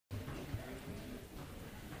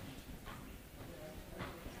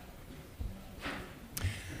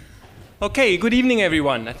Okay, good evening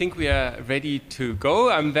everyone. I think we are ready to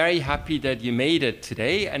go. I'm very happy that you made it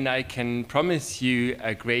today, and I can promise you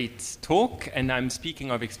a great talk, and I'm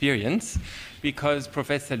speaking of experience because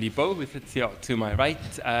Professor Lebow, who sits here to my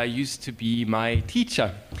right, used to be my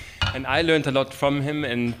teacher. And I learned a lot from him,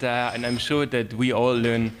 and I'm sure that we all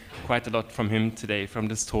learn quite a lot from him today, from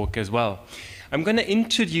this talk as well. I'm going to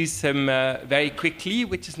introduce him very quickly,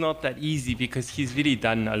 which is not that easy because he's really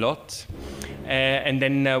done a lot. And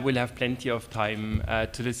then we'll have plenty of time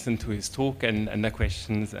to listen to his talk and the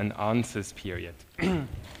questions and answers period.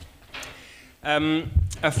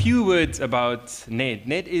 A few words about Ned.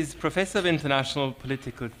 Ned is Professor of International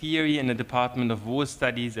Political Theory in the Department of War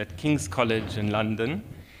Studies at King's College in London.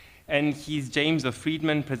 And he's James of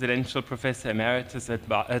Friedman Presidential Professor Emeritus at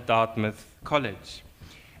Dartmouth College.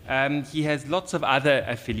 He has lots of other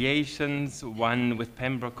affiliations, one with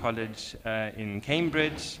Pembroke College in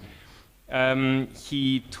Cambridge.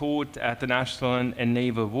 He taught at the National and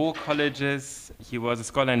Naval War Colleges. He was a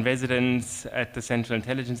scholar in residence at the Central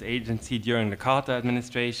Intelligence Agency during the Carter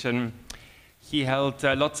administration. He held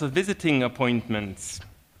lots of visiting appointments,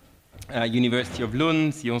 University of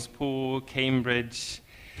Lund, Sciences Po, Cambridge,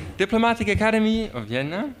 Diplomatic Academy of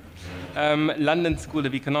Vienna, London School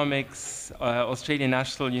of Economics, Australian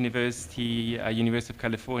National University, University of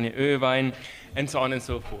California, Irvine, and so on and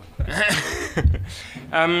so forth.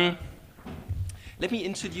 Let me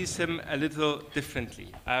introduce him a little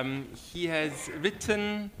differently. He has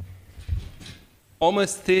written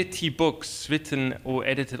almost 30 books, written or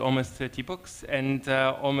edited almost 30 books, and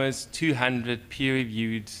almost 200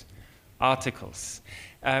 peer-reviewed articles.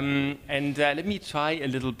 Let me try a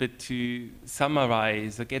little bit to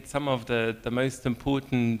summarize or get some of the most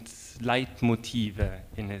important leitmotive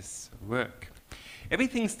in his work.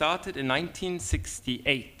 Everything started in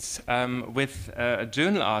 1968 with a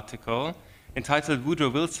journal article entitled Woodrow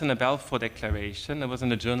Wilson, a Balfour Declaration. It was in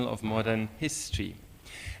the Journal of Modern History.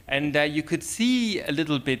 And you could see a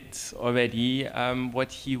little bit already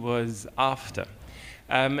what he was after.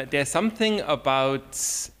 There's something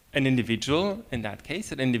about an individual, in that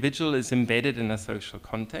case. An individual is embedded in a social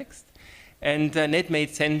context. And Ned made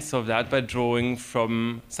sense of that by drawing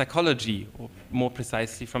from psychology, or more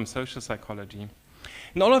precisely from social psychology.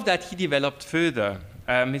 And all of that he developed further.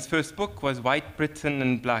 His first book was White Britain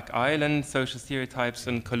and Black Ireland, Social Stereotypes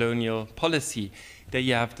and Colonial Policy. There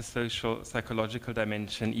you have the social psychological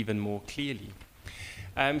dimension even more clearly.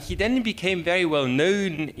 He then became very well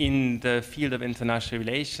known in the field of international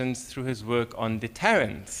relations through his work on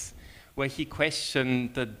deterrence, where he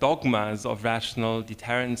questioned the dogmas of rational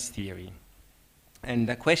deterrence theory.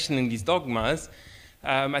 And questioning these dogmas,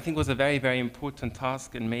 I think, was a very, very important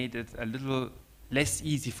task and made it a little less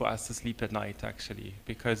easy for us to sleep at night, actually,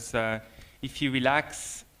 because if you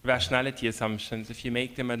relax rationality assumptions, if you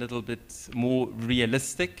make them a little bit more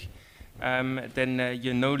realistic, then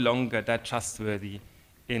you're no longer that trustworthy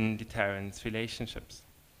in deterrence relationships.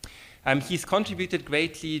 He's contributed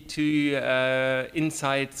greatly to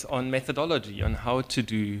insights on methodology, on how to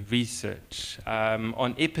do research,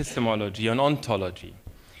 on epistemology, on ontology.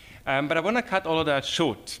 But I want to cut all of that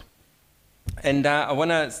short. And I want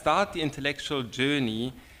to start the intellectual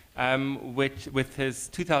journey with his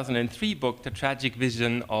 2003 book, The Tragic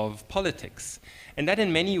Vision of Politics. And that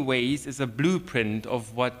in many ways is a blueprint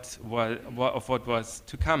of what was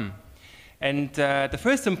to come. And the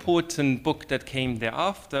first important book that came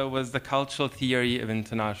thereafter was The Cultural Theory of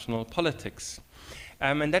International Politics.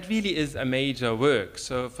 And that really is a major work.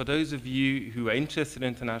 So for those of you who are interested in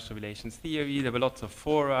international relations theory, there were lots of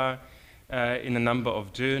fora in a number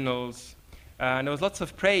of journals. And there was lots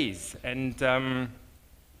of praise. And I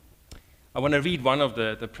want to read one of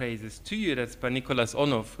the praises to you. That's by Nicholas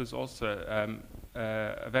Onov, who's also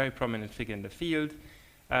a very prominent figure in the field.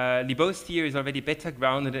 Lebow's theory is already better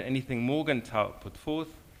grounded than anything Morgenthau put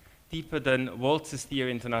forth, deeper than Waltz's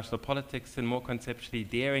theory of international politics, and more conceptually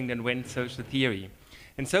daring than Wendt's social theory.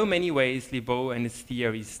 In so many ways, Lebow and his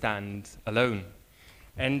theory stand alone.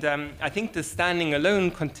 And I think the standing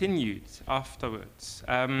alone continued afterwards.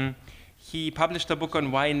 He published a book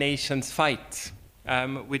on why nations fight,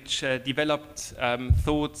 which developed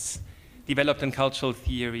thoughts developed in cultural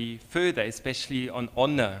theory further, especially on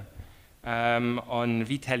honor, on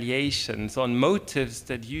retaliations, on motives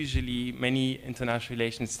that usually many international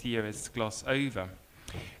relations theorists gloss over.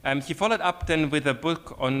 He followed up then with a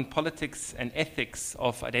book on politics and ethics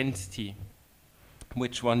of identity,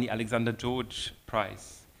 which won the Alexander George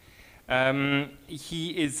Prize.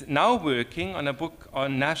 He is now working on a book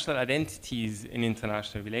on national identities in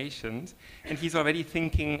international relations, and he's already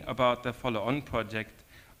thinking about the follow-on project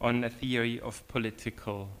on a theory of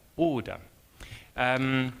political order.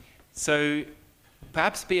 So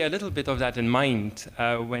perhaps bear a little bit of that in mind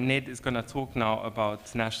when Ned is going to talk now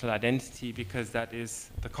about national identity, because that is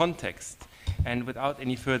the context. And without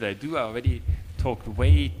any further ado, I already talked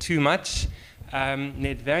way too much.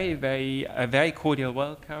 Ned, a very cordial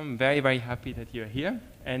welcome. Very, very happy that you're here.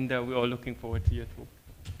 And we're all looking forward to your talk.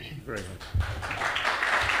 Thank you very much.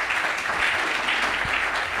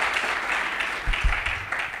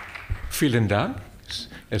 Vielen Dank.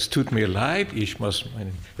 Es tut mir leid, ich muss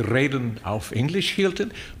mein Reden auf Englisch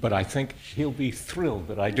hielten, but I think he'll be thrilled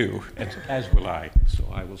that I do, as will I. So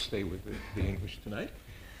I will stay with the English tonight.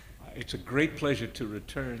 It's a great pleasure to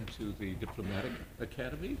return to the Diplomatic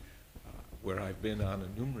Academy, where I've been on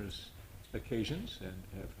numerous occasions and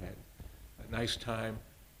have had a nice time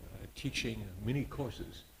teaching many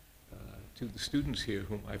courses to the students here,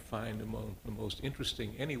 whom I find among the most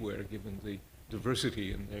interesting anywhere, given the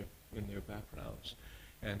diversity in their backgrounds.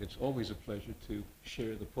 And it's always a pleasure to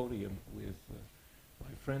share the podium with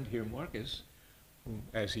my friend here, Marcus, who,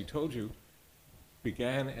 as he told you,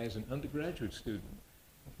 began as an undergraduate student,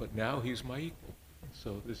 but now he's my equal.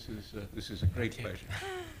 So this is a great pleasure.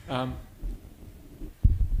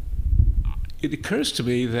 It occurs to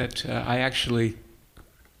me that I actually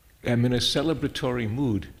am in a celebratory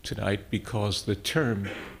mood tonight because the term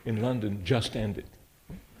in London just ended.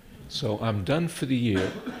 So I'm done for the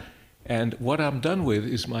year. And what I'm done with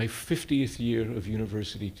is my 50th year of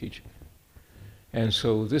university teaching. And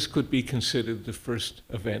so this could be considered the first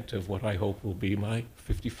event of what I hope will be my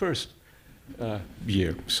 51st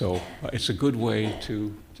year. So it's a good way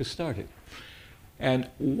to start it. And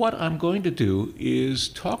what I'm going to do is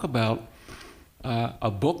talk about a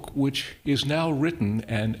book which is now written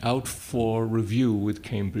and out for review with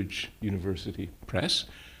Cambridge University Press.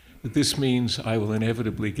 This means I will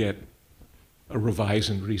inevitably get a revise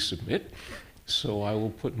and resubmit, so I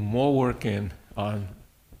will put more work in on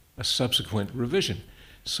a subsequent revision.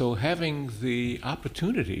 So having the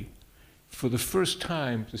opportunity for the first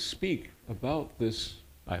time to speak about this,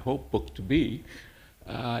 I hope, book to be,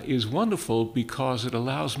 is wonderful because it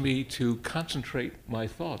allows me to concentrate my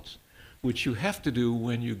thoughts, which you have to do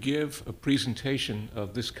when you give a presentation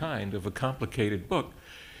of this kind, of a complicated book.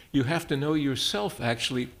 You have to know yourself,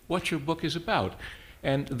 actually, what your book is about.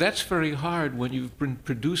 And that's very hard when you've been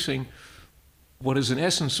producing what is in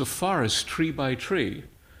essence a forest tree by tree.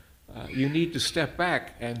 You need to step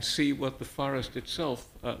back and see what the forest itself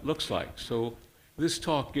looks like. So this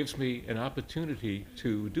talk gives me an opportunity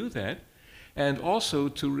to do that, and also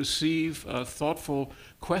to receive thoughtful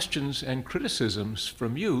questions and criticisms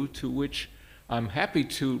from you, to which I'm happy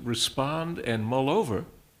to respond and mull over,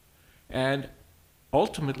 and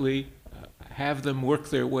ultimately have them work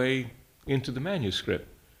their way into the manuscript.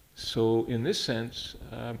 So in this sense,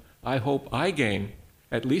 I hope I gain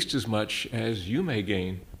at least as much as you may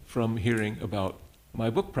gain from hearing about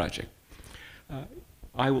my book project.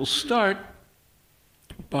 I will start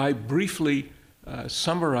by briefly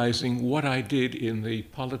summarizing what I did in the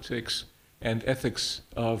politics and ethics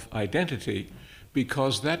of identity,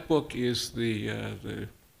 because that book is the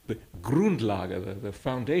Grundlage, the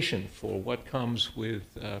foundation for what comes with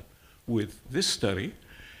this study.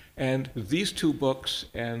 And these two books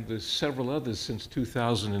and the several others since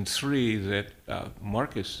 2003 that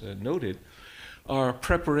Marcus noted are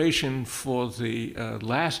preparation for the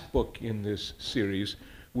last book in this series,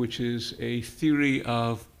 which is a theory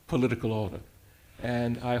of political order.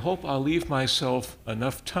 And I hope I'll leave myself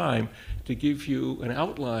enough time to give you an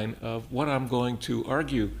outline of what I'm going to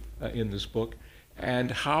argue in this book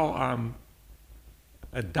and how I'm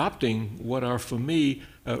adopting what are, for me,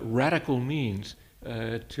 radical means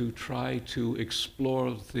to try to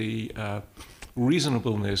explore the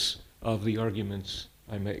reasonableness of the arguments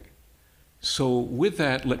I make. So with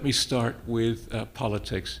that, let me start with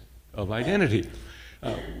politics of identity.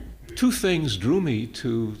 Two things drew me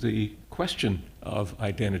to the question of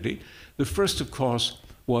identity. The first, of course,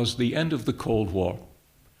 was the end of the Cold War,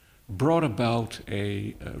 brought about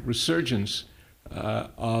a resurgence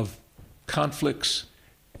of conflicts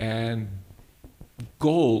and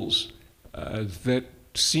goals that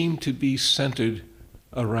seem to be centered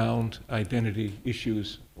around identity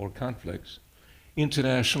issues or conflicts.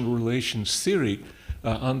 International relations theory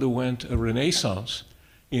underwent a renaissance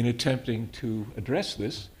in attempting to address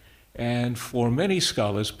this, and for many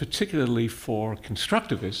scholars, particularly for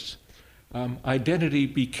constructivists, identity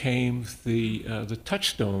became the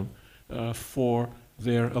touchstone for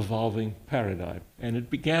their evolving paradigm. And it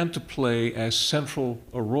began to play as central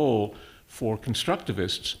a role for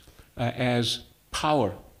constructivists as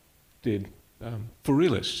power did for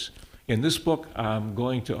realists. In this book, I'm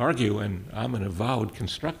going to argue, and I'm an avowed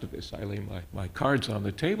constructivist, I lay my cards on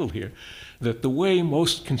the table here, that the way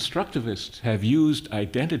most constructivists have used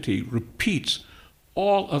identity repeats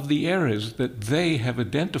all of the errors that they have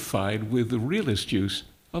identified with the realist use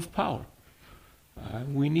of power.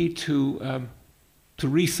 We need to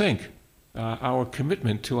rethink our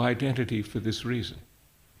commitment to identity for this reason.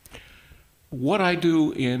 What I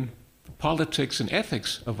do in politics and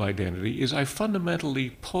ethics of identity is I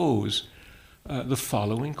fundamentally pose the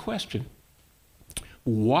following question.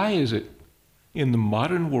 Why is it in the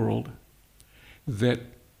modern world that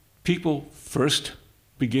people, first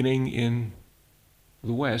beginning in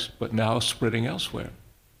the West, but now spreading elsewhere,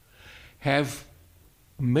 have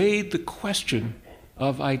made the question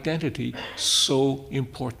of identity so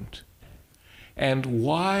important? And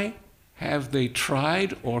why have they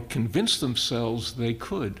tried or convinced themselves they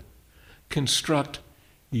could construct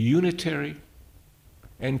unitary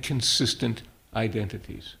and consistent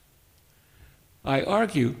identities? I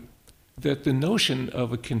argue that the notion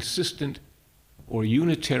of a consistent or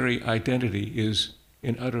unitary identity is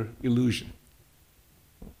an utter illusion.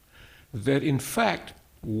 That in fact,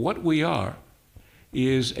 what we are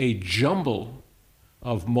is a jumble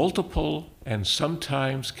of multiple and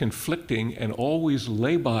sometimes conflicting and always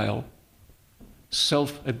labile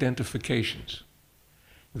self-identifications.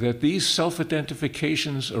 That these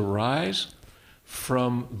self-identifications arise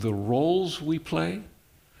from the roles we play,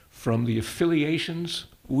 from the affiliations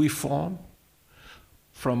we form,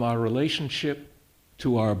 from our relationship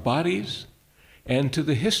to our bodies, and to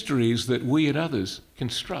the histories that we and others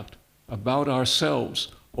construct about ourselves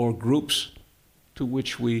or groups to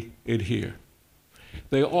which we adhere.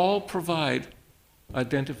 They all provide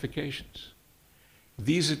identifications.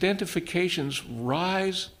 These identifications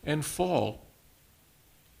rise and fall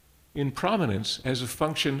in prominence as a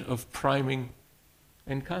function of priming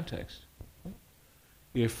and context.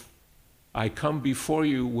 If I come before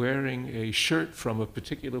you wearing a shirt from a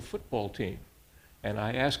particular football team, and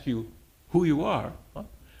I ask you who you are,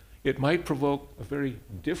 it might provoke a very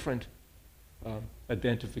different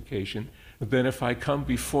identification than if I come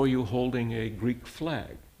before you holding a Greek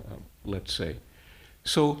flag, let's say.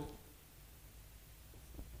 So,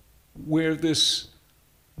 where this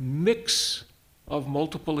mix of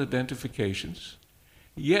multiple identifications,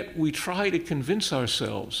 yet we try to convince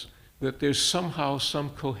ourselves that there's somehow some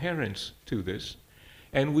coherence to this,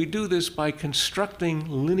 and we do this by constructing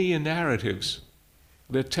linear narratives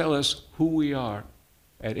that tell us who we are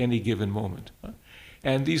at any given moment.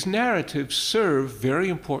 And these narratives serve very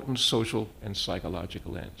important social and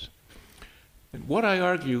psychological ends. And what I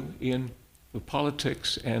argue in the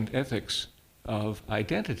politics and ethics of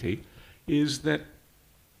identity is that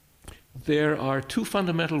there are two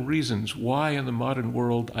fundamental reasons why in the modern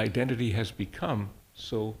world identity has become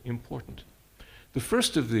so important. The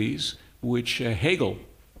first of these, which Hegel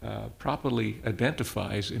properly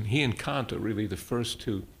identifies, and he and Kant are really the first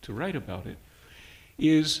to write about it,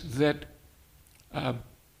 is that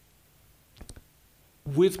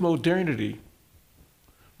with modernity,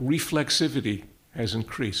 reflexivity has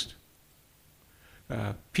increased.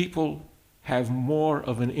 People have more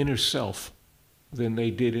of an inner self than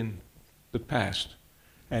they did in the past.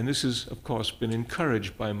 And this has, of course, been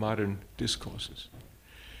encouraged by modern discourses.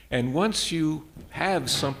 And once you have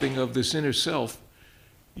something of this inner self,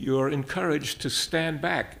 you're encouraged to stand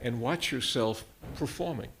back and watch yourself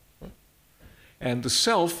performing. And the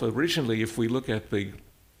self, originally, if we look at the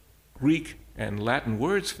Greek and Latin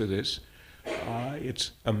words for this,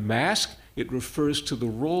 it's a mask. It refers to the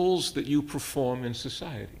roles that you perform in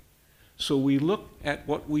society. So we look at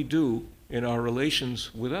what we do in our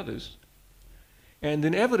relations with others, and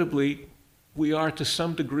inevitably, we are to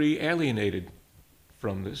some degree alienated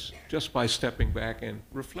from this just by stepping back and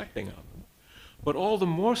reflecting on them. But all the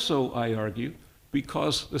more so, I argue,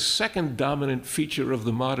 because the second dominant feature of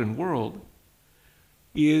the modern world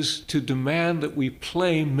is to demand that we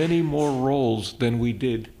play many more roles than we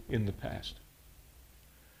did in the past.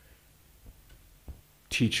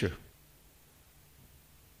 Teacher,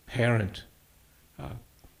 parent,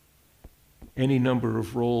 any number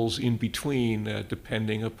of roles in between,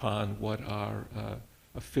 depending upon what our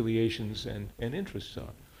affiliations and interests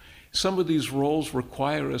are. Some of these roles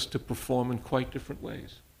require us to perform in quite different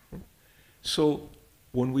ways. So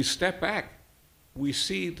when we step back, we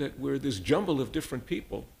see that we're this jumble of different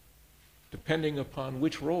people, depending upon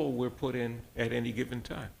which role we're put in at any given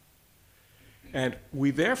time. And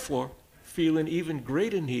we therefore feel an even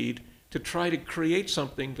greater need to try to create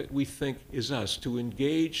something that we think is us, to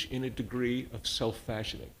engage in a degree of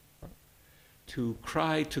self-fashioning, to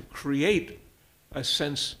try to create a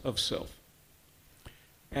sense of self.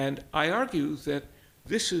 And I argue that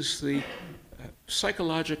this is the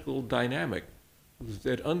psychological dynamic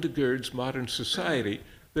that undergirds modern society,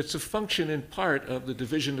 that's a function in part of the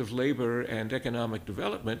division of labor and economic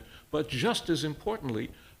development, but just as importantly,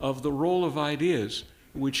 of the role of ideas,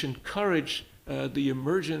 which encourage the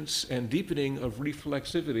emergence and deepening of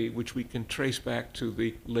reflexivity, which we can trace back to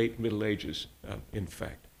the late Middle Ages, in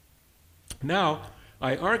fact. Now,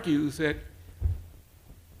 I argue that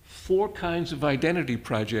 4 kinds of identity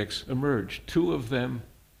projects emerge, 2 of them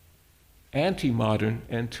anti-modern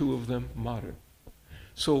and 2 of them modern.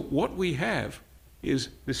 So what we have is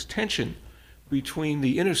this tension between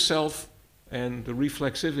the inner self and the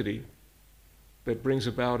reflexivity that brings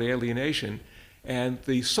about alienation and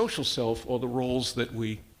the social self, or the roles that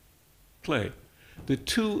we play. The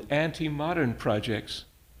 2 anti-modern projects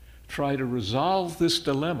try to resolve this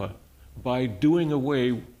dilemma by doing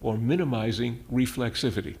away or minimizing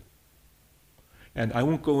reflexivity. And I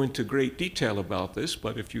won't go into great detail about this,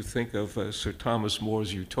 but if you think of Sir Thomas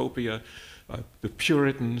More's Utopia, the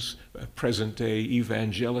Puritans, present-day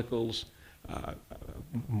evangelicals,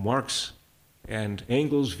 Marx and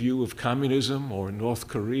Engels' view of communism, or North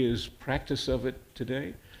Korea's practice of it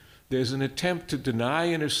today, there's an attempt to deny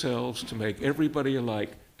inner selves, to make everybody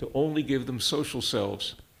alike, to only give them social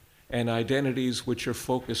selves and identities which are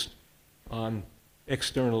focused on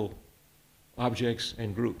external objects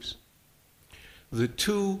and groups. The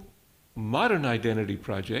 2 modern identity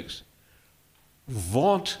projects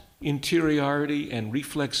vaunt interiority and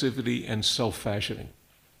reflexivity and self-fashioning.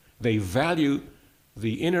 They value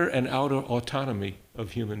the inner and outer autonomy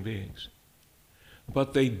of human beings.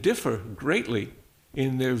 But they differ greatly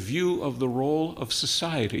in their view of the role of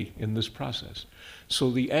society in this process. So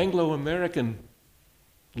the Anglo-American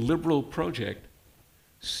liberal project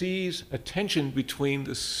sees a tension between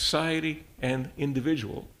the society and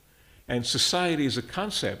individual, and society as a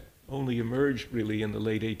concept only emerged really in the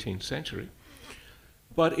late 18th century,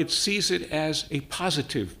 but it sees it as a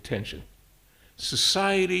positive tension.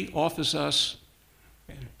 Society offers us,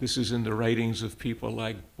 and this is in the writings of people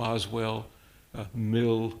like Boswell,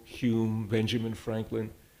 Mill, Hume, Benjamin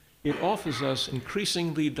Franklin, it offers us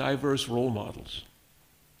increasingly diverse role models.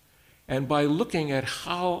 And by looking at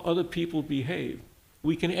how other people behave,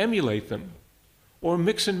 we can emulate them or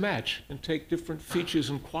mix and match and take different features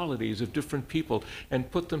and qualities of different people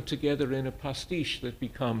and put them together in a pastiche that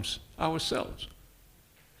becomes ourselves.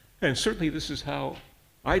 And certainly this is how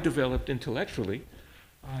I developed intellectually.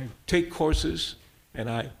 I take courses, and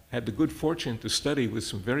I had the good fortune to study with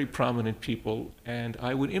some very prominent people, and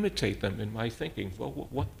I would imitate them in my thinking. Well,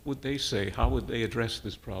 what would they say? How would they address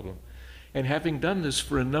this problem? And having done this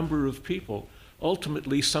for a number of people,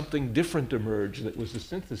 ultimately something different emerged that was a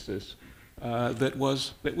synthesis that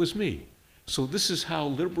was me. So this is how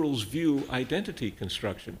liberals view identity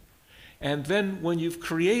construction. And then when you've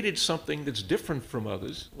created something that's different from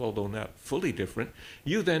others, although not fully different,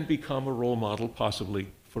 you then become a role model possibly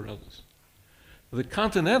for others. The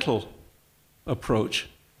continental approach,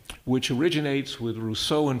 which originates with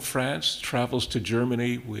Rousseau in France, travels to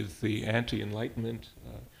Germany with the anti-Enlightenment,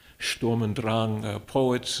 Sturm und Drang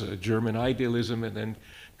poets, German idealism, and then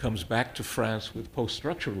comes back to France with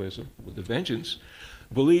post-structuralism, with a vengeance,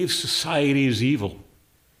 believes society is evil.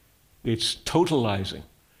 It's totalizing.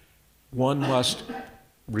 One must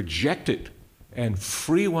reject it and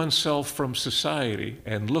free oneself from society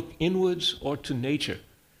and look inwards or to nature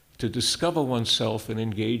to discover oneself and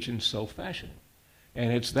engage in self-fashioning.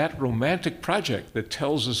 And it's that romantic project that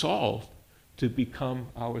tells us all to become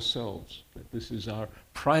ourselves, that this is our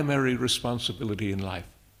primary responsibility in life.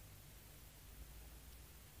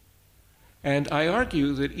 And I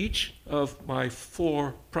argue that each of my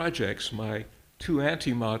 4 projects, my 2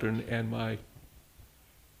 anti-modern and my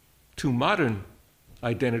 2 modern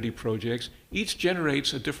identity projects, each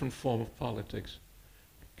generates a different form of politics.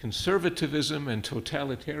 Conservatism and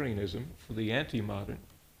totalitarianism for the anti-modern,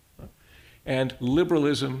 and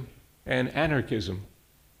liberalism and anarchism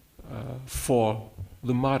for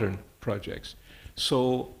the modern projects.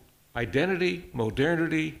 So identity,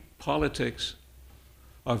 modernity, politics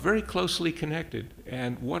are very closely connected,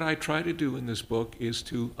 and what I try to do in this book is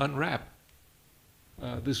to unwrap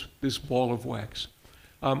this ball of wax.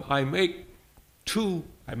 I make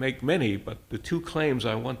many, but the 2 claims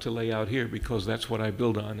I want to lay out here, because that's what I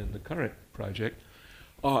build on in the current project,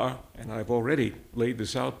 are, and I've already laid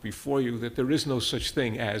this out before you, that there is no such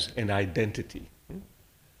thing as an identity.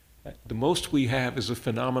 The most we have is a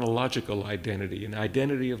phenomenological identity, an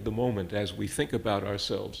identity of the moment as we think about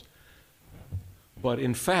ourselves. But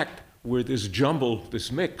in fact, we're this jumble,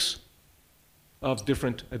 this mix of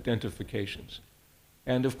different identifications.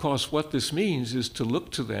 And of course, what this means is to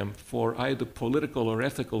look to them for either political or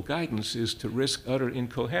ethical guidance is to risk utter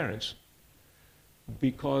incoherence,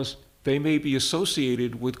 because they may be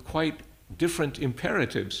associated with quite different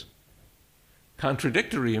imperatives,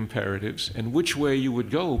 contradictory imperatives, and which way you would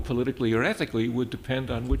go politically or ethically would depend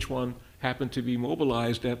on which one happened to be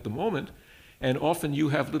mobilized at the moment, and often you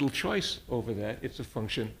have little choice over that. It's a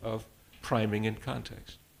function of priming and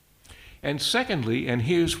context. And secondly, and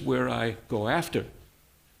here's where I go after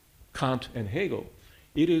Kant and Hegel,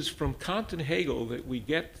 it is from Kant and Hegel that we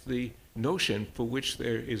get the notion, for which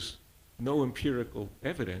there is no empirical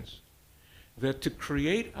evidence, that to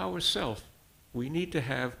create ourself, we need to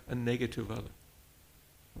have a negative other.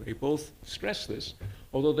 They both stress this,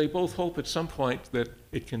 although they both hope at some point that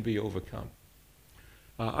it can be overcome.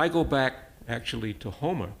 I go back actually to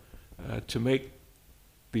Homer to make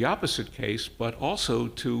the opposite case, but also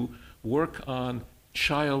to work on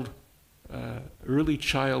early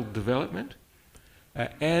child development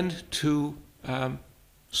and to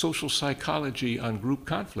social psychology on group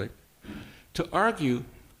conflict, to argue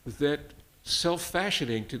that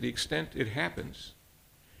self-fashioning, to the extent it happens,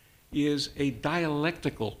 is a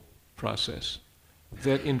dialectical process,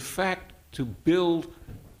 that in fact to build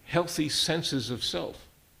healthy senses of self,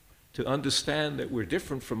 to understand that we're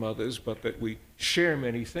different from others but that we share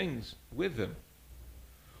many things with them,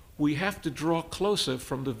 we have to draw closer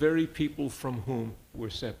from the very people from whom we're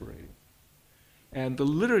separated. And the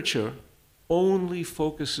literature only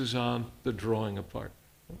focuses on the drawing apart.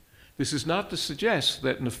 This is not to suggest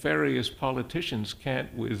that nefarious politicians can't,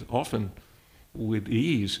 often with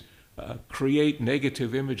ease, create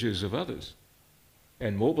negative images of others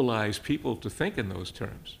and mobilize people to think in those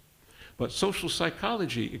terms. But social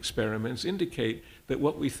psychology experiments indicate that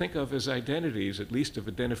what we think of as identities, at least of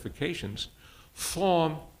identifications,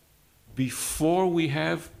 form before we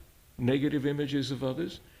have negative images of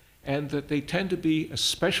others, and that they tend to be a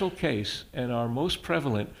special case and are most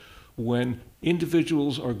prevalent when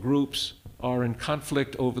individuals or groups are in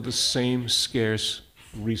conflict over the same scarce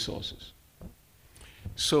resources.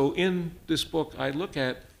 So in this book, I look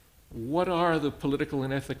at what are the political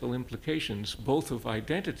and ethical implications, both of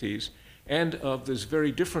identities and of this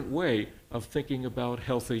very different way of thinking about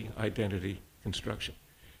healthy identity construction.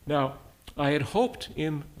 Now, I had hoped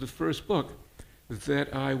in the first book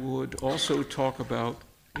that I would also talk about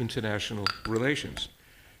international relations.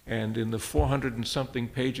 And in the 400 and something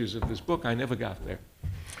pages of this book, I never got there.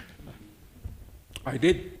 I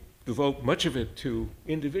did devote much of it to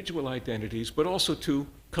individual identities, but also to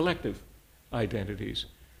collective identities.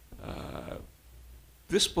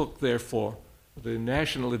 This book, therefore, The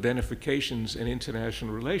National Identifications and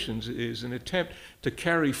International Relations, is an attempt to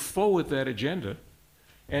carry forward that agenda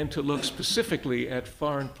and to look specifically at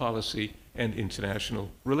foreign policy and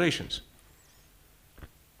international relations.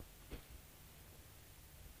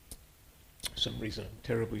 For some reason, I'm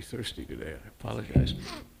terribly thirsty today. I apologize.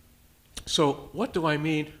 So what do I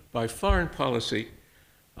mean by foreign policy?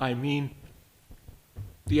 I mean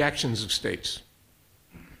the actions of states.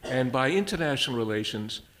 And by international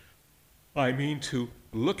relations, I mean to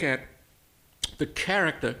look at the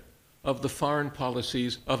character of the foreign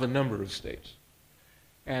policies of a number of states.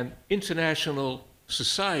 And international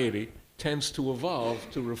society tends to evolve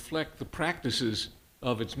to reflect the practices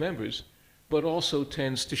of its members, but also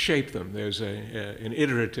tends to shape them. There's an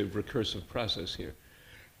iterative, recursive process here.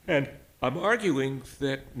 And I'm arguing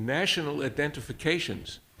that national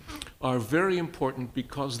identifications are very important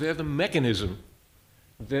because they're the mechanism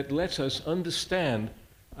that lets us understand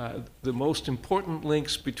the most important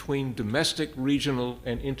links between domestic, regional,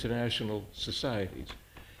 and international societies.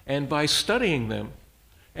 And by studying them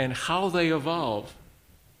and how they evolve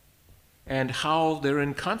and how they're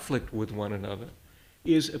in conflict with one another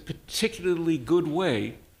is a particularly good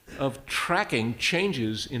way of tracking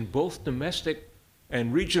changes in both domestic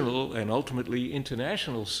and regional and ultimately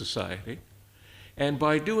international society. And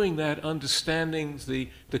by doing that, understanding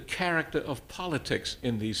the character of politics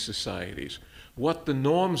in these societies, what the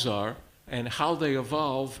norms are and how they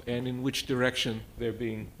evolve and in which direction they're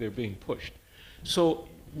being pushed. So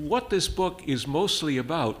what this book is mostly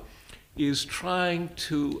about is trying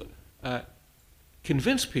to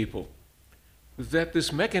convince people that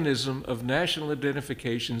this mechanism of national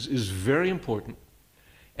identifications is very important,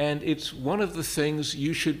 and it's one of the things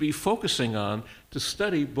you should be focusing on to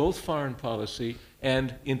study both foreign policy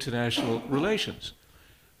and international relations.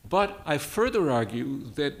 But I further argue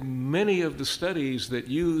that many of the studies that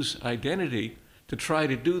use identity to try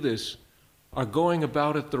to do this are going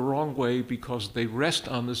about it the wrong way because they rest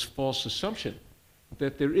on this false assumption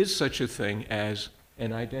that there is such a thing as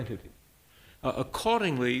an identity.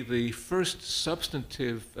 Accordingly, the first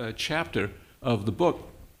substantive chapter of the book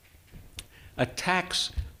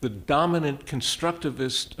attacks the dominant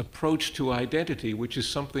constructivist approach to identity, which is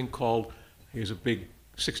something called, here's a big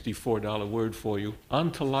 $64 word for you,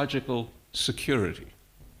 ontological security.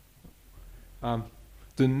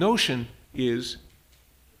 The notion is,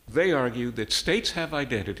 they argue that states have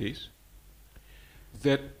identities,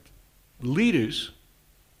 that leaders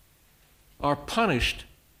are punished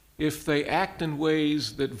if they act in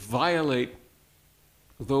ways that violate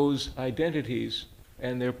those identities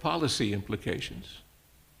and their policy implications,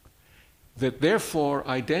 that therefore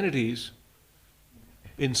identities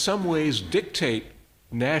in some ways dictate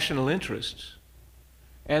national interests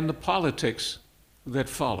and the politics that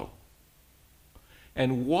follow.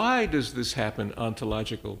 And why does this happen,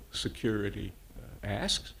 ontological security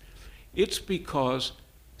asks? It's because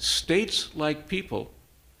states, like people,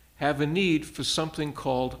 have a need for something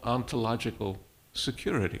called ontological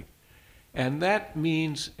security. And that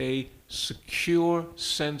means a secure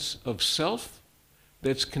sense of self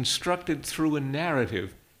that's constructed through a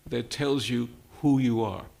narrative that tells you who you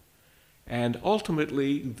are. And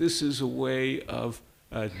ultimately, this is a way of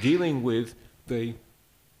dealing with the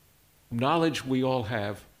knowledge we all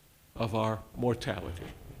have of our mortality.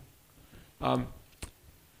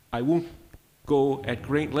 I won't go at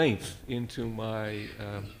great length into my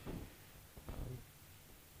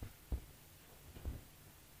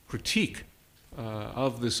critique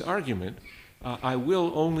of this argument. I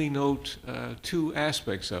will only note two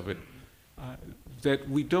aspects of it. That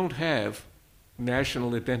we don't have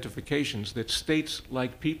national identifications, that states,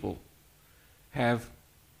 like people, have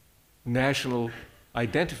national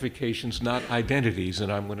identifications, not identities,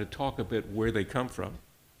 and I'm going to talk a bit where they come from.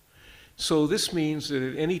 So this means that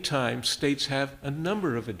at any time, states have a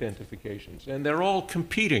number of identifications, and they're all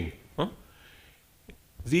competing.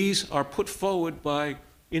 These are put forward by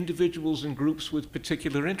individuals and groups with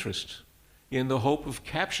particular interests in the hope of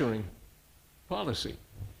capturing policy.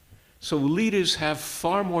 So leaders have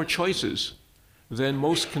far more choices than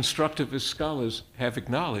most constructivist scholars have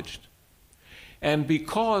acknowledged. And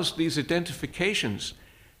because these identifications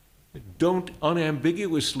don't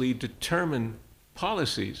unambiguously determine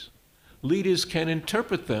policies, leaders can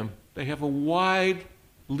interpret them. They have a wide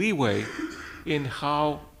leeway in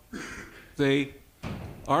how they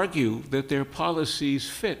argue that their policies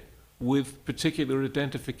fit with particular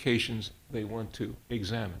identifications they want to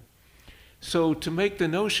examine. So to make the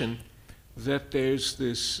notion that there's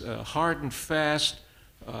this hard and fast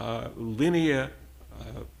linear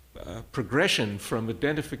progression from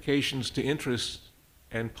identifications to interests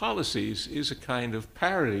and policies is a kind of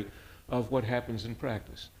parody of what happens in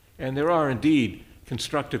practice. And there are indeed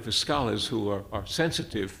constructivist scholars who are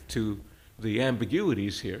sensitive to the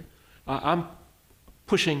ambiguities here. I'm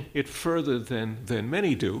pushing it further than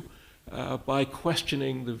many do by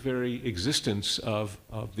questioning the very existence of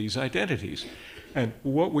these identities. And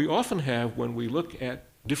what we often have when we look at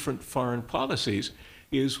different foreign policies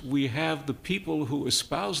is we have the people who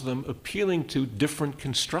espouse them appealing to different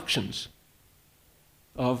constructions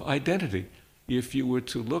of identity. If you were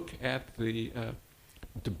to look at the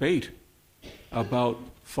debate about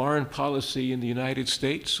foreign policy in the United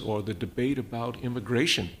States or the debate about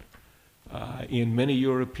immigration in many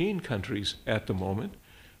European countries at the moment,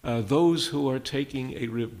 those who are taking a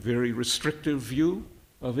very restrictive view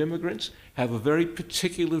of immigrants have a very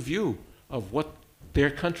particular view of what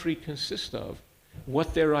their country consists of,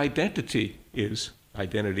 what their identity is,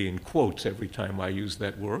 identity in quotes every time I use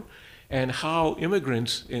that word, and how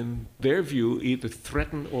immigrants, in their view, either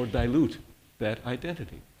threaten or dilute that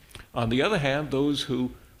identity. On the other hand, those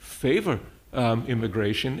who favor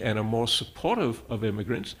immigration and are more supportive of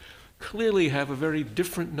immigrants clearly have a very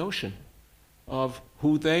different notion of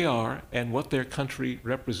who they are and what their country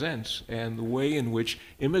represents and the way in which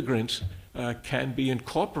immigrants can be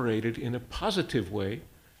incorporated in a positive way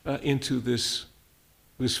into this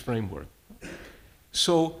framework.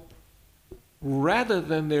 So rather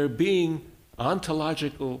than there being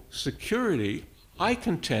ontological security, I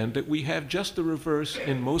contend that we have just the reverse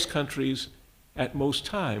in most countries at most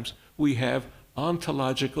times. We have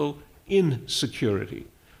ontological insecurity.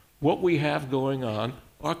 What we have going on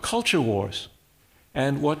are culture wars.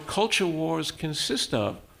 And what culture wars consist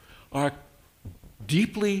of are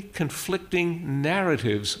deeply conflicting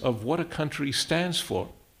narratives of what a country stands for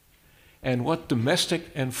and what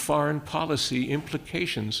domestic and foreign policy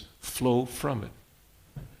implications flow from it.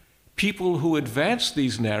 People who advance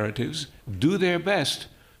these narratives do their best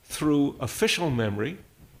through official memory,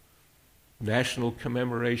 national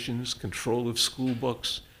commemorations, control of school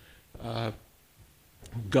books,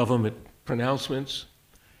 government pronouncements,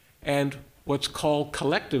 and what's called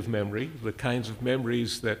collective memory, the kinds of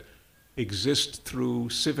memories that exist through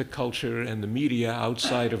civic culture and the media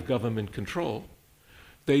outside of government control.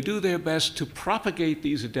 They do their best to propagate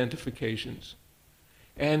these identifications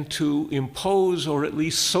and to impose or at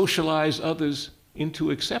least socialize others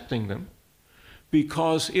into accepting them,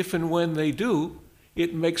 because if and when they do,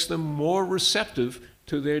 it makes them more receptive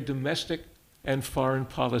to their domestic and foreign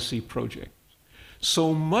policy projects.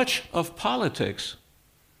 So much of politics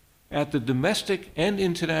at the domestic and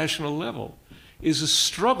international level is a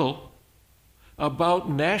struggle about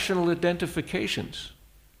national identifications,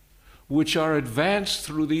 which are advanced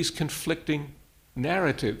through these conflicting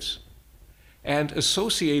narratives and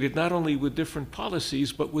associated not only with different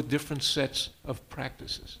policies, but with different sets of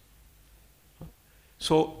practices.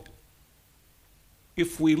 So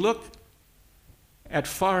if we look at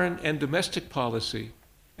foreign and domestic policy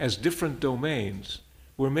as different domains,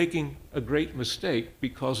 we're making a great mistake,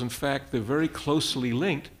 because in fact they're very closely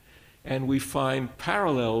linked, and we find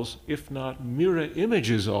parallels, if not mirror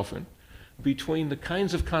images often, between the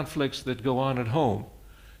kinds of conflicts that go on at home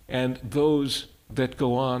and those that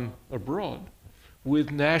go on abroad,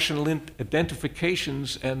 with national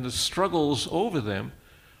identifications and the struggles over them,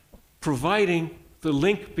 providing the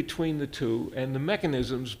link between the two and the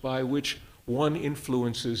mechanisms by which one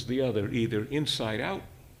influences the other, either inside out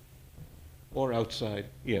or outside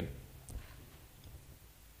in.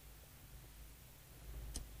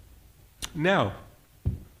 Now,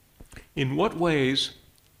 in what ways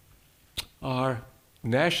are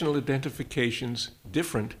national identifications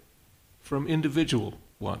different from individual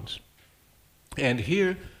ones? And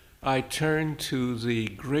here I turn to the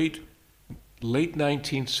great late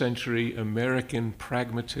 19th century American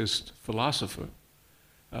pragmatist philosopher,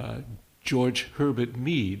 George Herbert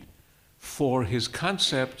Mead, for his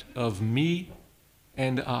concept of me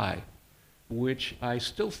and I, which I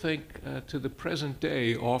still think to the present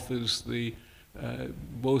day offers the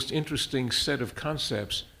most interesting set of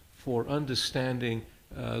concepts for understanding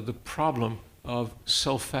the problem of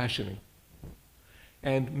self-fashioning.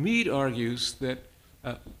 And Mead argues that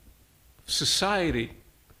society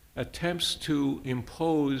attempts to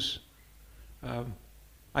impose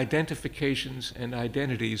identifications and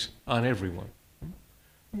identities on everyone,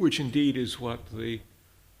 which indeed is what the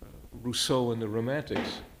Rousseau and the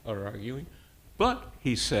Romantics are arguing. But,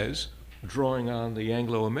 he says, drawing on the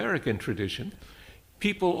Anglo-American tradition,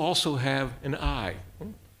 people also have an I,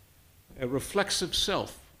 a reflexive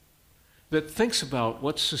self that thinks about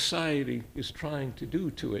what society is trying to do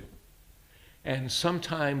to it, and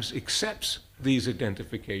sometimes accepts these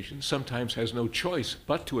identifications, sometimes has no choice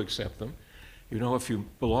but to accept them. You know, if you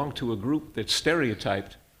belong to a group that's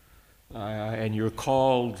stereotyped, and you're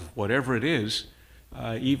called whatever it is,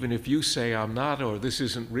 even if you say I'm not, or this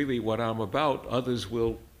isn't really what I'm about, others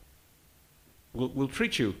will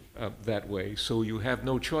treat you that way. So you have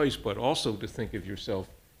no choice but also to think of yourself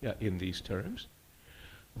in these terms.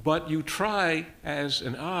 But you try, as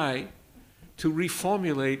an I, to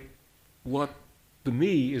reformulate what the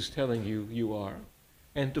me is telling you you are,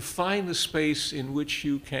 and to find the space in which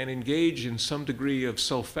you can engage in some degree of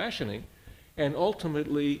self-fashioning, and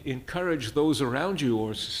ultimately encourage those around you,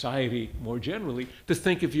 or society more generally, to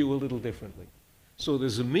think of you a little differently. So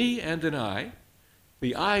there's a me and an I.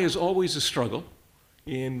 The I is always a struggle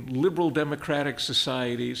in liberal democratic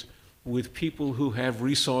societies with people who have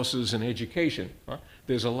resources and education.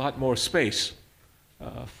 There's a lot more space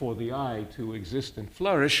for the I to exist and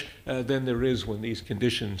flourish than there is when these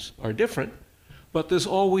conditions are different. But there's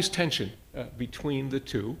always tension between the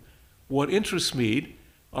two. What interests me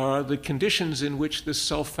are the conditions in which this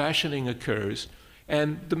self-fashioning occurs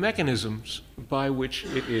and the mechanisms by which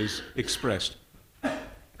it is expressed.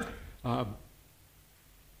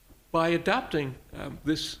 By adopting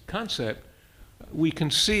this concept, we can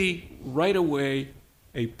see right away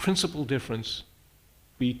a principal difference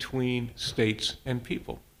between states and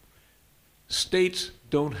people. States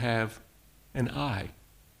don't have an I.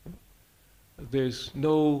 There's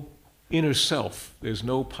no inner self. There's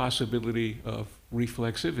no possibility of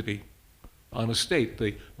reflexivity on a state.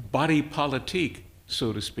 The body politique,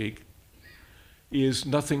 so to speak, is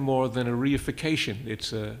nothing more than a reification.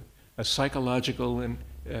 It's a psychological and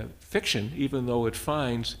fiction, even though it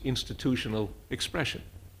finds institutional expression.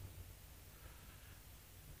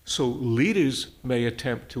 So leaders may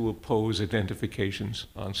attempt to oppose identifications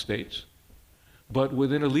on states, but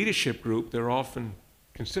within a leadership group, there are often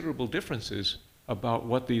considerable differences about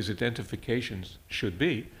what these identifications should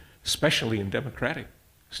be, especially in democratic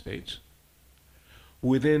states.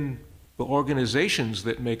 Within the organizations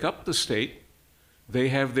that make up the state, They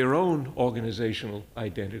have their own organizational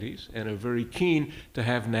identities and are very keen to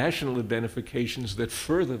have national identifications that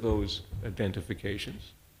further those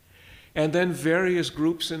identifications. And then various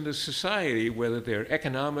groups in the society, whether they're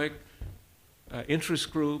economic,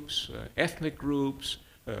 interest groups, ethnic groups,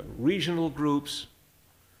 regional groups,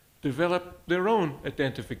 develop their own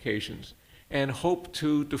identifications and hope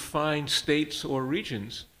to define states or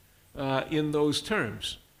regions in those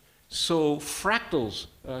terms. So fractals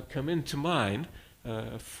come into mind.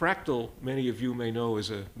 Fractal, many of you may know,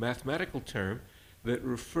 is a mathematical term that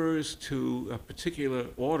refers to a particular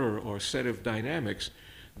order or set of dynamics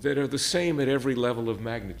that are the same at every level of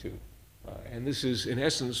magnitude. And this is, in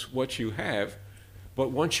essence, what you have.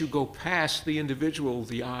 But once you go past the individual,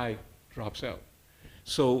 the I drops out.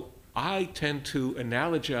 So I tend to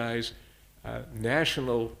analogize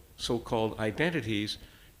national so-called identities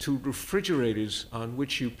to refrigerators on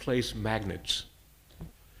which you place magnets.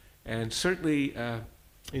 And certainly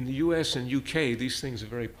in the US and UK, these things are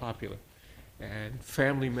very popular. And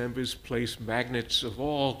family members place magnets of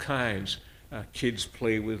all kinds. Kids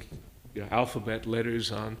play with alphabet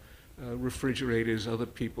letters on refrigerators. Other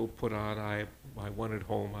people put on, my one at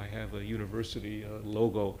home, I have a university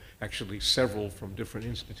logo, actually several from different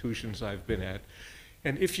institutions I've been at.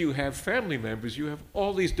 And if you have family members, you have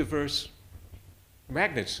all these diverse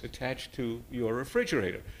magnets attached to your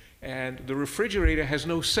refrigerator. And the refrigerator has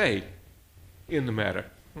no say in the matter.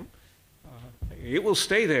 It will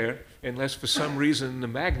stay there unless for some reason the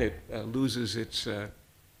magnet loses its,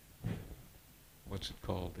 what's it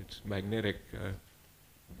called, its magnetic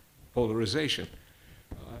polarization.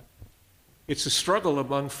 It's a struggle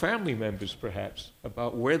among family members, perhaps,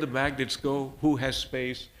 about where the magnets go, who has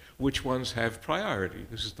space, which ones have priority.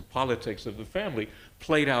 This is the politics of the family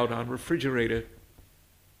played out on refrigerator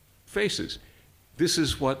faces. This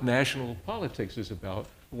is what national politics is about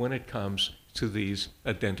when it comes to these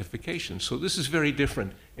identifications. So this is very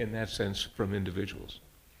different in that sense from individuals.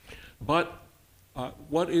 But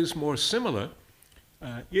what is more similar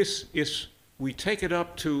is we take it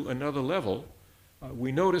up to another level.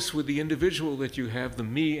 We notice with the individual that you have the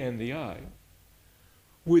me and the I.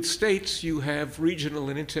 With states, you have regional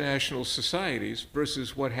and international societies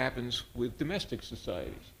versus what happens with domestic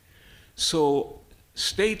societies. So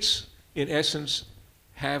states, in essence,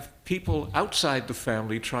 have people outside the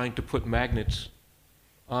family trying to put magnets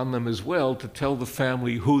on them as well to tell the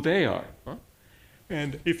family who they are.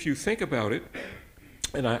 And if you think about it,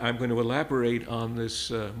 and I'm going to elaborate on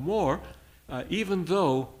this more, even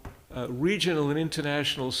though regional and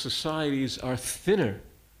international societies are thinner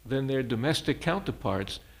than their domestic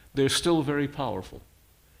counterparts, they're still very powerful.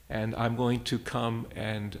 And I'm going to come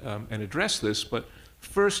and address this, but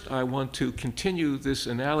first I want to continue this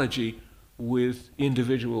analogy with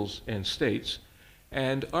individuals and states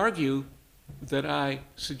and argue that I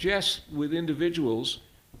suggest with individuals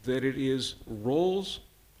that it is roles,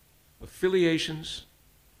 affiliations,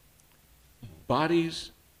 bodies,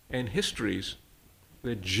 and histories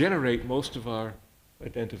that generate most of our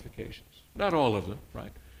identifications. Not all of them,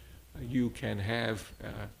 right? You can have,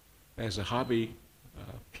 as a hobby,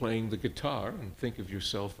 playing the guitar and think of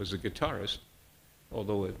yourself as a guitarist,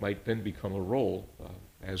 although it might then become a role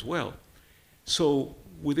as well. So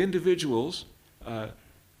with individuals,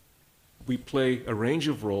 we play a range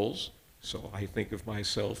of roles. So I think of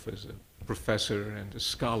myself as a professor and a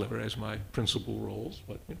scholar as my principal roles,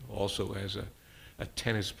 but also as a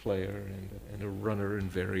tennis player and a runner and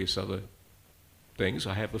various other things.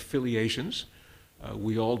 I have affiliations.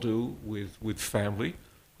 We all do with family.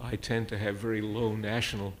 I tend to have very low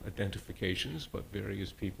national identifications, but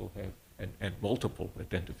various people have, and multiple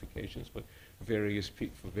identifications, but for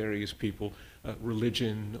various people,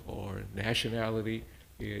 religion or nationality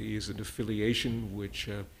is an affiliation which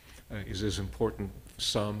is as important for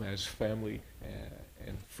some as family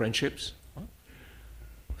and friendships.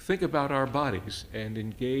 Think about our bodies and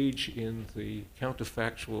engage in the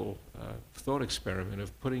counterfactual thought experiment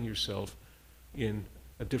of putting yourself in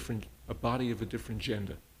a body of a different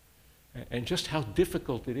gender. And just how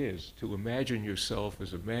difficult it is to imagine yourself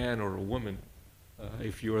as a man or a woman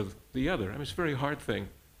if you're the other. I mean, it's a very hard thing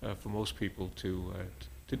for most people to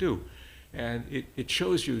do. And it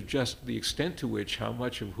shows you just the extent to which how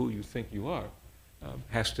much of who you think you are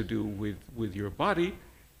has to do with your body.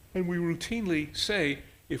 And we routinely say,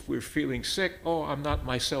 if we're feeling sick, oh, I'm not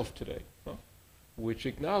myself today, which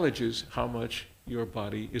acknowledges how much your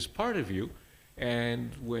body is part of you.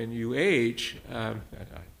 And when you age, I'm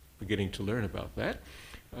beginning to learn about that,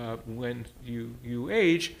 when you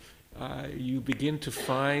age, you begin to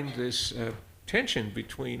find this tension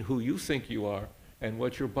between who you think you are and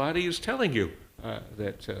what your body is telling you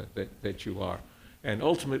that you are. And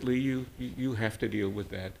ultimately, you have to deal with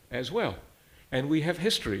that as well. And we have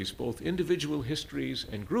histories, both individual histories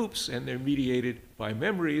and groups, and they're mediated by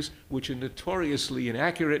memories, which are notoriously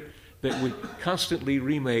inaccurate, that we constantly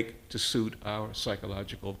remake to suit our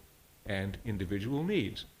psychological and individual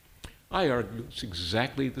needs. I argue it's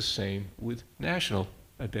exactly the same with national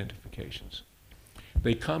identifications.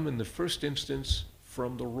 They come in the first instance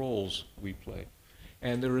from the roles we play.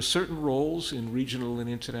 And there are certain roles in regional and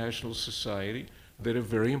international society that are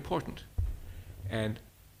very important. And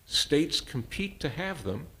states compete to have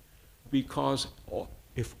them because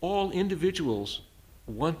if all individuals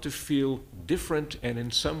want to feel different and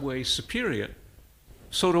in some way superior,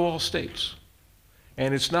 so do all states.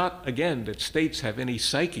 And it's not, again, that states have any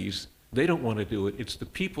psyches. They don't want to do it. It's the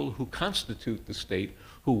people who constitute the state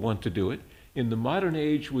who want to do it. In the modern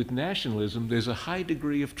age with nationalism, there's a high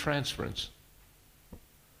degree of transference.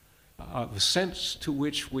 The sense to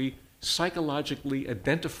which we psychologically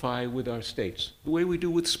identify with our states, the way we do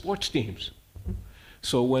with sports teams.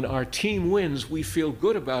 So when our team wins, we feel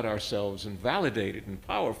good about ourselves and validated and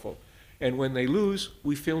powerful. And when they lose,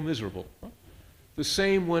 we feel miserable. The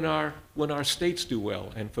same when our states do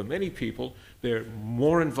well. And for many people, they're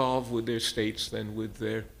more involved with their states than with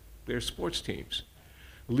their sports teams.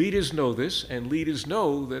 Leaders know this, and leaders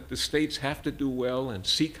know that the states have to do well and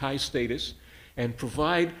seek high status and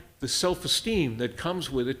provide the self-esteem that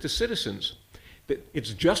comes with it to citizens. That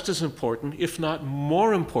it's just as important, if not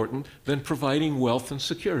more important, than providing wealth and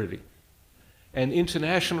security. And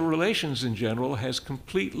international relations in general has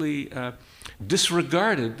completely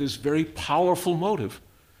disregarded this very powerful motive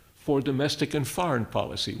for domestic and foreign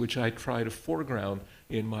policy, which I try to foreground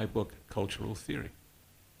in my book, Cultural Theory.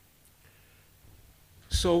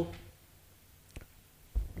 So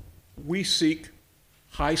we seek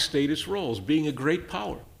high status roles. Being a great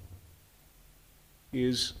power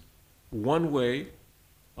is one way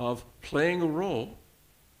of playing a role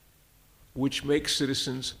which makes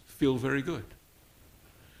citizens feel very good.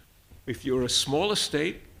 If you're a smaller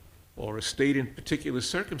state, or a state in particular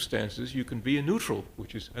circumstances, you can be a neutral,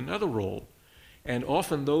 which is another role. And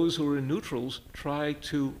often those who are in neutral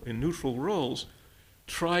roles,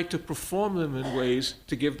 try to perform them in ways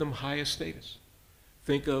to give them higher status.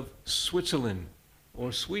 Think of Switzerland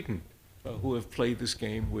or Sweden, who have played this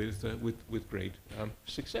game with great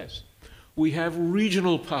success. We have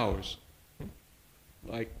regional powers,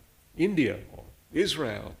 like India or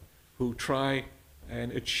Israel, who try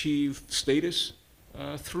and achieve status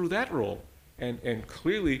through that role. And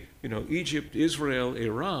clearly, Egypt, Israel,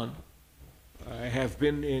 Iran have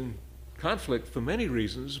been in conflict for many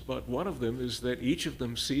reasons, but one of them is that each of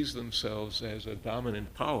them sees themselves as a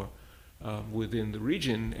dominant power within the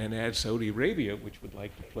region, and add Saudi Arabia, which would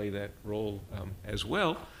like to play that role as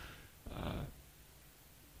well.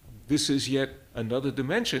 This is yet another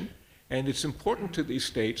dimension, and it's important to these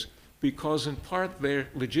states because in part their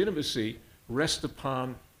legitimacy rests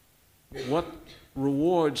upon what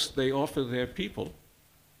rewards they offer their people.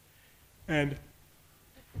 And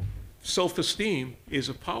self-esteem is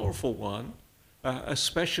a powerful one,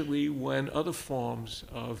 especially when other forms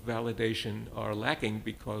of validation are lacking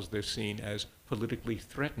because they're seen as politically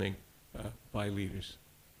threatening by leaders.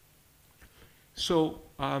 So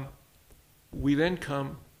we then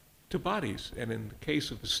come to bodies, and in the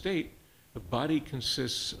case of the state, the body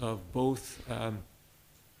consists of both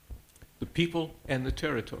the people and the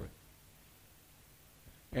territory.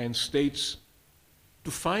 And states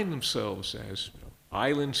define themselves as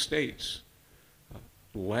island states,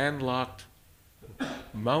 landlocked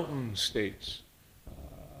mountain states,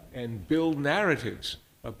 and build narratives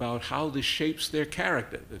about how this shapes their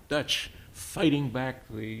character. The Dutch fighting back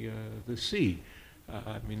the sea.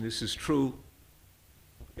 I mean, this is true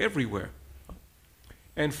everywhere.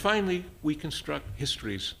 And finally, we construct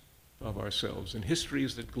histories of ourselves, and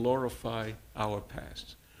histories that glorify our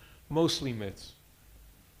past, mostly myths.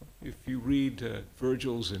 If you read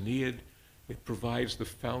Virgil's Aeneid, it provides the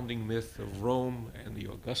founding myth of Rome and the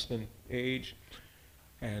Augustan age.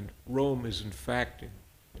 And Rome is in fact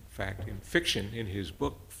in fiction, in his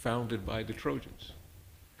book, founded by the Trojans.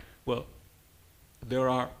 Well, there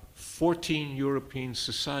are 14 European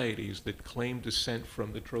societies that claim descent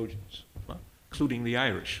from the Trojans, including the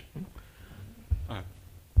Irish.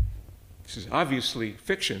 This is obviously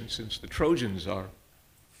fiction, since the Trojans are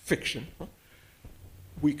fiction.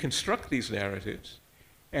 We construct these narratives,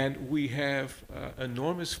 and we have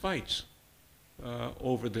enormous fights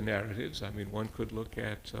over the narratives. I mean, one could look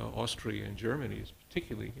at Austria and Germany as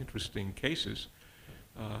particularly interesting cases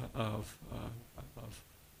of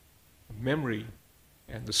memory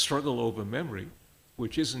and the struggle over memory,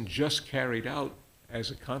 which isn't just carried out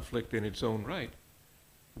as a conflict in its own right,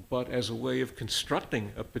 but as a way of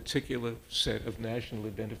constructing a particular set of national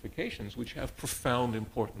identifications which have profound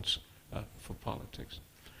importance for politics.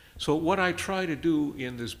 So what I try to do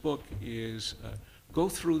in this book is go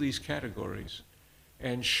through these categories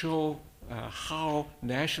and show how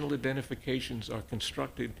national identifications are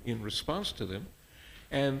constructed in response to them,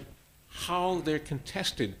 and how they're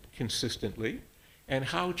contested consistently, and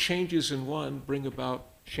how changes in one bring about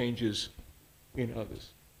changes in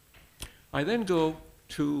others. I then go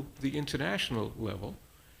to the international level,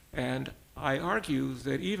 and I argue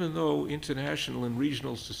that even though international and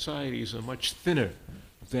regional societies are much thinner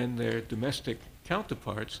than their domestic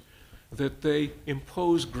counterparts, that they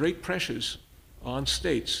impose great pressures on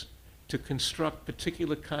states to construct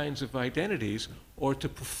particular kinds of identities or to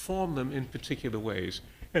perform them in particular ways.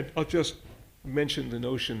 And I'll just mention the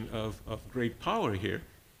notion of great power here,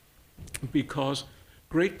 because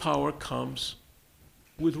great power comes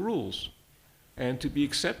with rules. And to be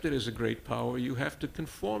accepted as a great power, you have to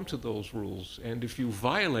conform to those rules. And if you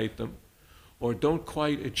violate them or don't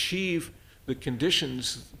quite achieve the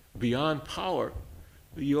conditions beyond power,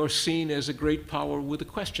 you're seen as a great power with a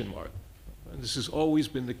question mark. And this has always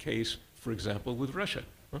been the case, for example, with Russia.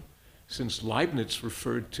 Since Leibniz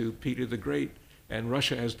referred to Peter the Great and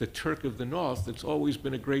Russia as the Turk of the North, it's always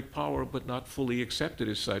been a great power, but not fully accepted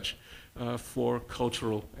as such for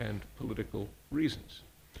cultural and political reasons.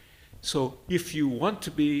 So if you want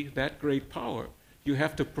to be that great power, you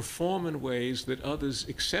have to perform in ways that others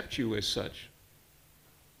accept you as such.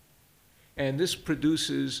 And this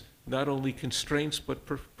produces not only constraints, but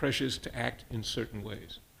pressures to act in certain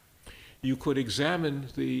ways. You could examine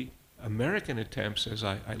the American attempts, as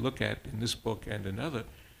I look at in this book and another,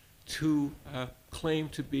 to claim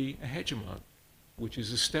to be a hegemon, which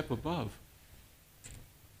is a step above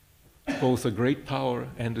both a great power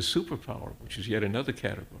and a superpower, which is yet another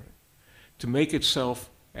category, to make itself,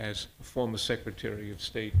 as former Secretary of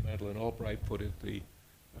State Madeleine Albright put it, the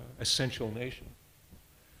essential nation,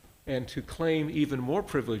 and to claim even more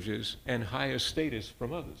privileges and higher status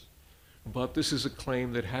from others. But this is a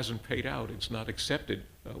claim that hasn't paid out. It's not accepted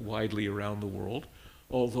widely around the world,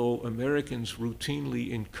 although Americans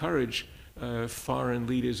routinely encourage foreign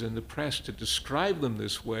leaders in the press to describe them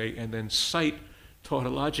this way and then cite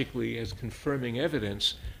tautologically as confirming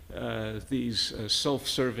evidence these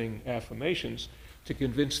self-serving affirmations to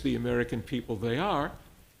convince the American people they are,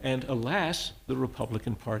 and alas, the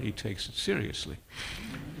Republican Party takes it seriously.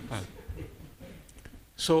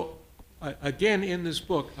 So again, in this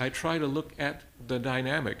book, I try to look at the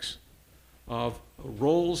dynamics of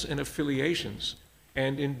roles and affiliations.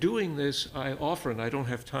 And in doing this, I offer, and I don't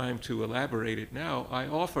have time to elaborate it now, I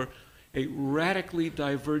offer a radically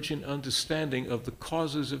divergent understanding of the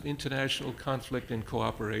causes of international conflict and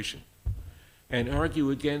cooperation, and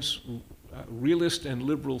argue against realist and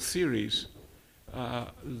liberal theories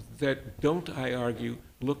that don't, I argue,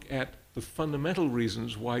 look at the fundamental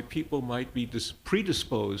reasons why people might be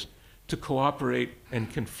predisposed to cooperate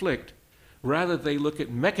and conflict. Rather, they look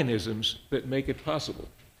at mechanisms that make it possible.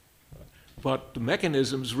 But the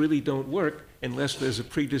mechanisms really don't work unless there's a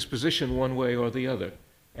predisposition one way or the other.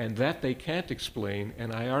 And that they can't explain,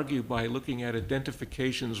 and I argue by looking at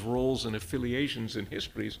identifications, roles, and affiliations in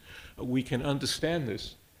histories, we can understand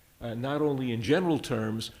this, not only in general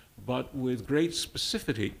terms, but with great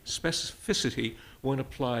specificity when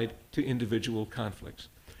applied to individual conflicts.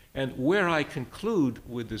 And where I conclude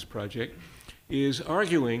with this project is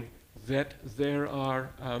arguing that there are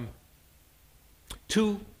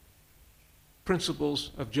two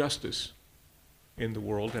principles of justice in the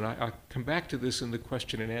world, and I'll come back to this in the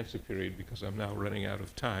question and answer period because I'm now running out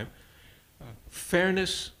of time.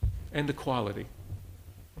 Fairness and equality.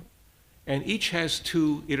 And each has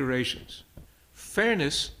two iterations.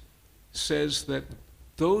 Fairness says that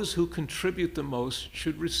those who contribute the most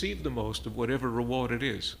should receive the most of whatever reward it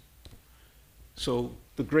is. So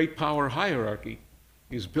the great power hierarchy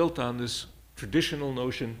is built on this traditional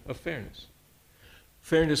notion of fairness.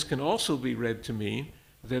 Fairness can also be read to mean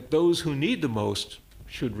that those who need the most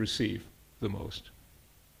should receive the most.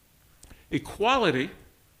 Equality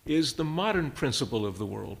is the modern principle of the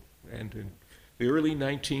world, and in the early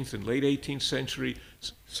 19th and late 18th century,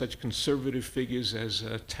 such conservative figures as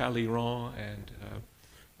Talleyrand and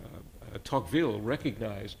Tocqueville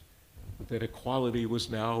recognized that equality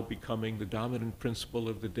was now becoming the dominant principle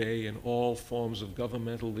of the day, and all forms of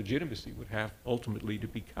governmental legitimacy would have ultimately to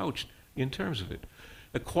be couched in terms of it.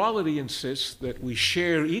 Equality insists that we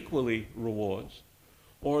share equally rewards,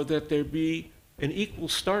 or that there be an equal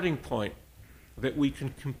starting point, that we can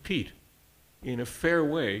compete in a fair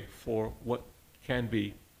way for what can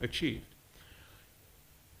be achieved.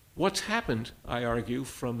 What's happened, I argue,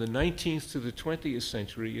 from the 19th to the 20th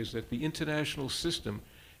century is that the international system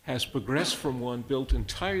has progressed from one built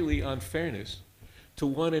entirely on fairness to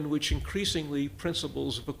one in which increasingly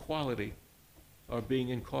principles of equality are being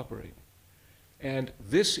incorporated. And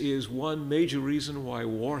this is one major reason why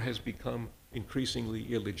war has become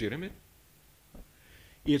increasingly illegitimate.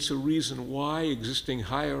 It's a reason why existing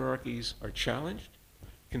hierarchies are challenged.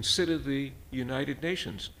 Consider the United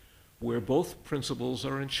Nations, where both principles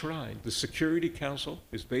are enshrined. The Security Council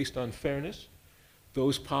is based on fairness.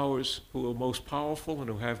 Those powers who are most powerful and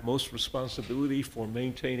who have most responsibility for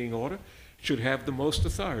maintaining order should have the most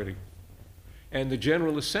authority. And the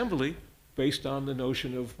General Assembly, based on the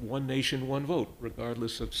notion of one nation, one vote,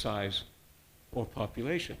 regardless of size or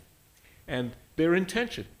population, and their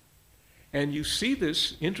intention. And you see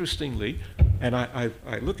this, interestingly, and I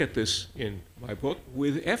look at this in my book,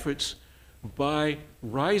 with efforts by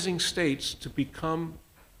rising states to become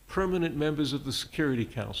permanent members of the Security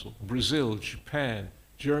Council: Brazil, Japan,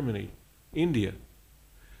 Germany, India.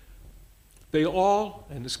 They all,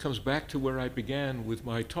 and this comes back to where I began with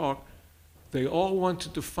my talk, they all want to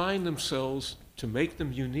define themselves to make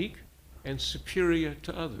them unique and superior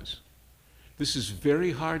to others. This is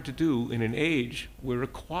very hard to do in an age where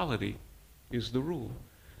equality is the rule.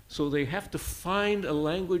 So they have to find a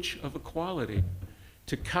language of equality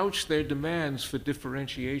to couch their demands for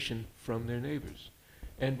differentiation from their neighbors.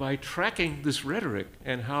 And by tracking this rhetoric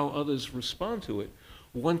and how others respond to it,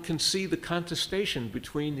 one can see the contestation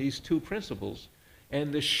between these two principles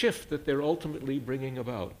and the shift that they're ultimately bringing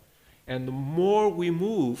about. And the more we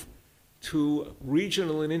move to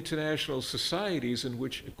regional and international societies in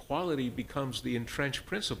which equality becomes the entrenched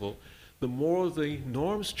principle, the more the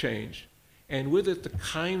norms change, and with it the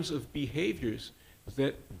kinds of behaviors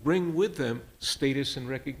that bring with them status and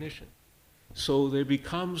recognition. So there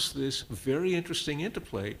becomes this very interesting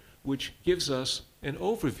interplay which gives us an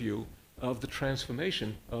overview of the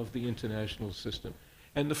transformation of the international system.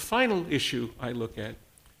 And the final issue I look at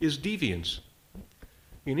is deviance.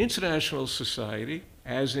 In international society,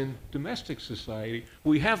 as in domestic society,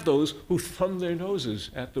 we have those who thumb their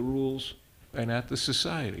noses at the rules and at the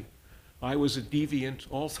society. I was a deviant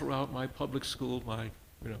all throughout my public school, my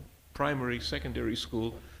primary, secondary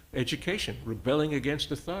school education, rebelling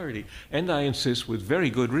against authority. And I insist, with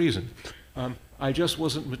very good reason. I just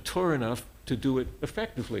wasn't mature enough to do it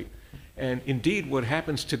effectively. And indeed, what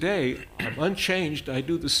happens today, I'm unchanged, I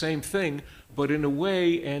do the same thing, but in a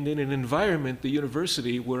way and in an environment, the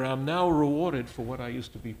university, where I'm now rewarded for what I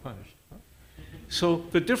used to be punished. So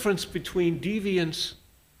the difference between deviance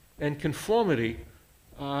and conformity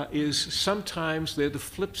is sometimes they're the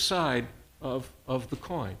flip side of the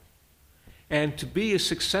coin. And to be a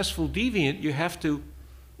successful deviant, you have to,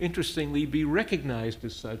 interestingly, be recognized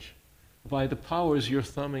as such by the powers you're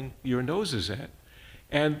thumbing your noses at.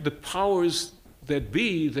 And the powers that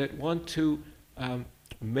be that want to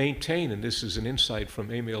maintain, and this is an insight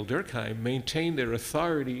from Emil Durkheim, maintain their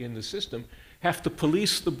authority in the system, have to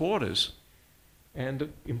police the borders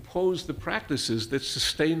and impose the practices that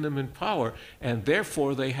sustain them in power. And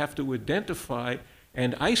therefore, they have to identify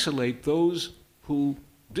and isolate those who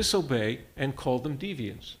disobey and call them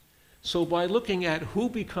deviants. So by looking at who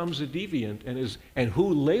becomes a deviant and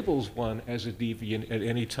who labels one as a deviant at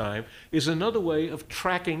any time is another way of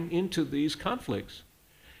tracking into these conflicts.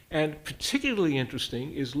 And particularly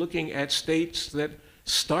interesting is looking at states that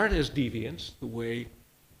start as deviants, the way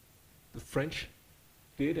the French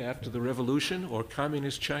did after the revolution, or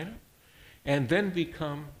communist China, and then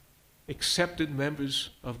become accepted members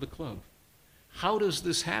of the club. How does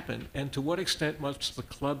this happen, and to what extent must the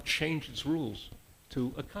club change its rules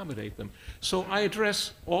to accommodate them? So I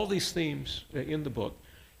address all these themes in the book,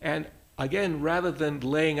 and again, rather than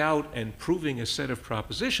laying out and proving a set of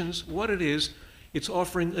propositions, what it is, it's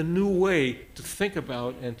offering a new way to think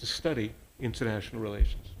about and to study international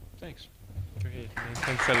relations. Thanks. Great.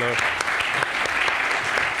 Thanks a lot.